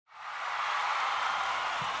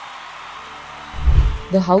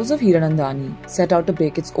The House of Hiranandani set out to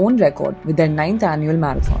break its own record with their 9th annual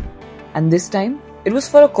marathon. And this time, it was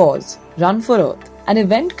for a cause, Run for Earth, an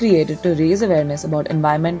event created to raise awareness about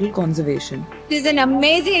environmental conservation. It is an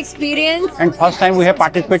amazing experience. And first time we have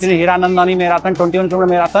participated in Hiranandani Marathon, 21km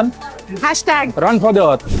marathon. Hashtag Run for the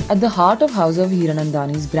Earth. At the heart of House of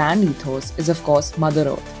Hiranandani's brand ethos is of course Mother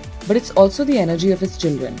Earth, but it's also the energy of its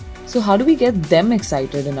children. So how do we get them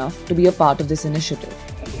excited enough to be a part of this initiative?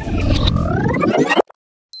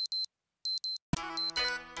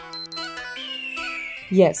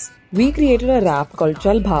 Yes, we created a rap called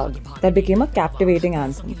CHAL BHAAG that became a captivating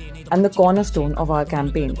anthem and the cornerstone of our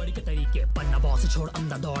campaign.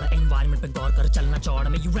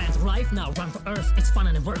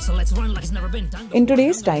 In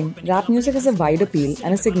today's time, rap music has a wide appeal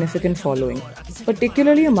and a significant following,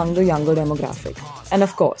 particularly among the younger demographic. And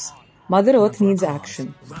of course, Mother Earth needs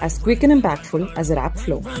action, as quick and impactful as a rap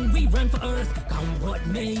flow.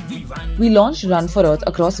 We launched Run for Earth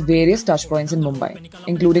across various touchpoints in Mumbai,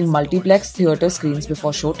 including multiplex theatre screens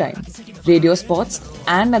before showtime, radio spots,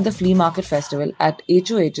 and at the flea market festival at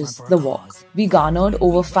HOH's The Walk. We garnered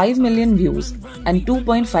over 5 million views and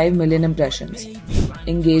 2.5 million impressions,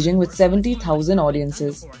 engaging with 70,000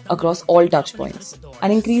 audiences across all touchpoints,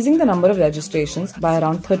 and increasing the number of registrations by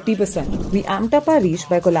around 30%. We amped up our reach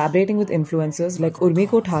by collaborating with influencers like Urmi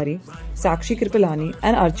Kothari, Sakshi Kripalani,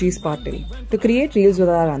 and Archie's Patil to create reels with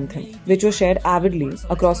our anthem, which was shared avidly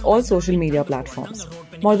across all social media platforms.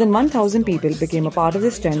 More than 1,000 people became a part of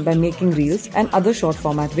this trend by making reels and other short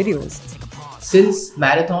format videos. Since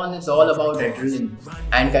marathon is all about adrenaline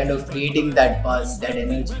and kind of creating that buzz, that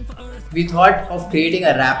energy, we thought of creating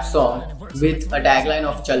a rap song with a tagline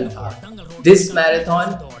of Chal Bhaag. This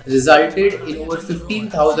marathon resulted in over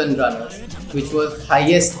 15,000 runners, which was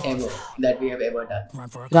highest ever that we have ever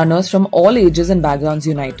done. Runners from all ages and backgrounds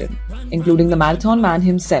united, including the marathon man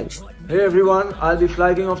himself. Hey everyone, I'll be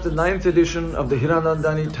flagging off the 9th edition of the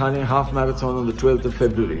Hiranandani Thane Half Marathon on the 12th of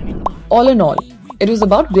February. All in all, it was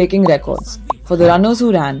about breaking records for the runners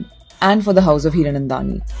who ran and for the House of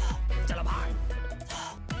Hiranandani.